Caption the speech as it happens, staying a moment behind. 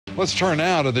Let's turn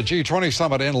now to the G20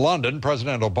 summit in London.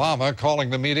 President Obama calling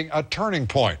the meeting a turning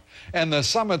point. And the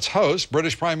summit's host,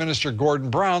 British Prime Minister Gordon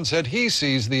Brown, said he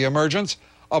sees the emergence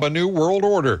of a new world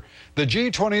order. The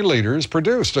G20 leaders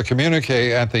produced a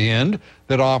communique at the end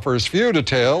that offers few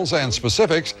details and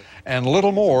specifics and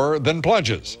little more than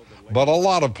pledges. But a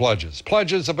lot of pledges.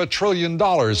 Pledges of $1 trillion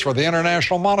for the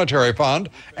International Monetary Fund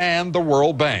and the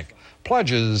World Bank.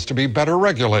 Pledges to be better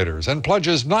regulators and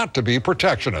pledges not to be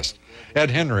protectionist.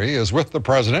 Ed Henry is with the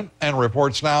president and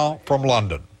reports now from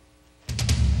London.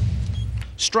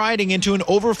 Striding into an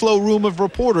overflow room of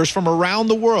reporters from around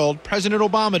the world, President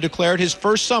Obama declared his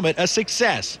first summit a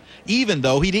success, even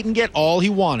though he didn't get all he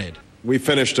wanted. We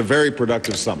finished a very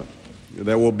productive summit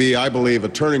that will be, I believe, a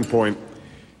turning point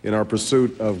in our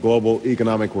pursuit of global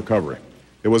economic recovery.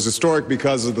 It was historic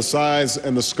because of the size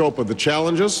and the scope of the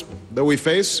challenges that we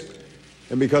face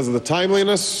and because of the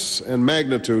timeliness and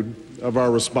magnitude of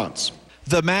our response.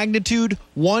 The magnitude,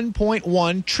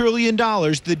 $1.1 trillion the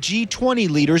G20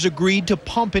 leaders agreed to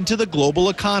pump into the global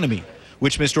economy,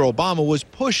 which Mr. Obama was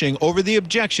pushing over the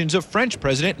objections of French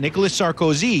President Nicolas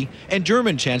Sarkozy and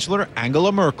German Chancellor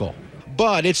Angela Merkel.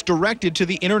 But it's directed to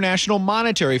the International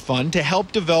Monetary Fund to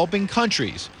help developing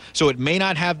countries, so it may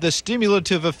not have the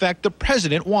stimulative effect the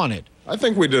president wanted. I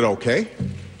think we did okay.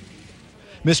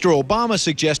 Mr. Obama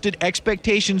suggested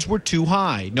expectations were too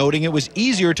high, noting it was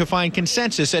easier to find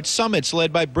consensus at summits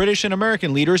led by British and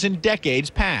American leaders in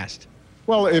decades past.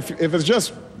 Well, if it's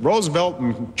just Roosevelt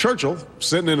and Churchill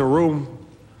sitting in a room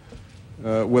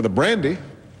with a brandy,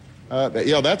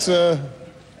 that's an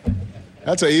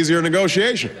easier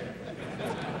negotiation.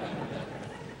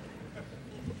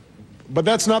 But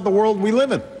that's not the world we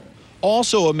live in.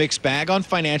 Also a mixed bag on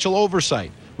financial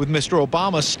oversight, with Mr.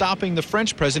 Obama stopping the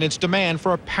French president's demand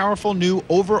for a powerful new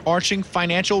overarching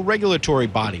financial regulatory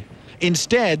body.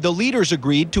 Instead, the leaders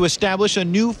agreed to establish a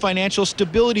new financial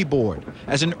stability board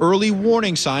as an early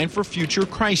warning sign for future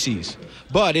crises.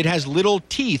 But it has little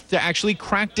teeth to actually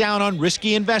crack down on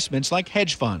risky investments like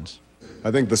hedge funds.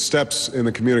 I think the steps in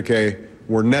the communique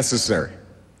were necessary.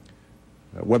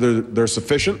 Whether they're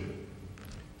sufficient,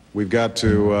 we've got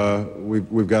to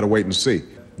wait and see.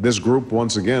 This group,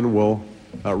 once again, will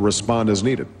respond as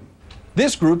needed.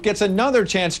 This group gets another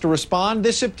chance to respond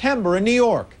this September in New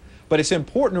York. But it's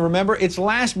important to remember its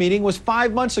last meeting was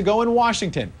 5 months ago in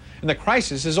Washington, and the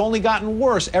crisis has only gotten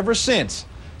worse ever since.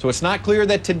 So it's not clear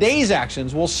that today's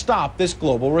actions will stop this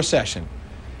global recession.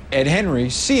 Ed Henry,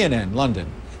 CNN,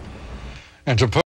 London. And to put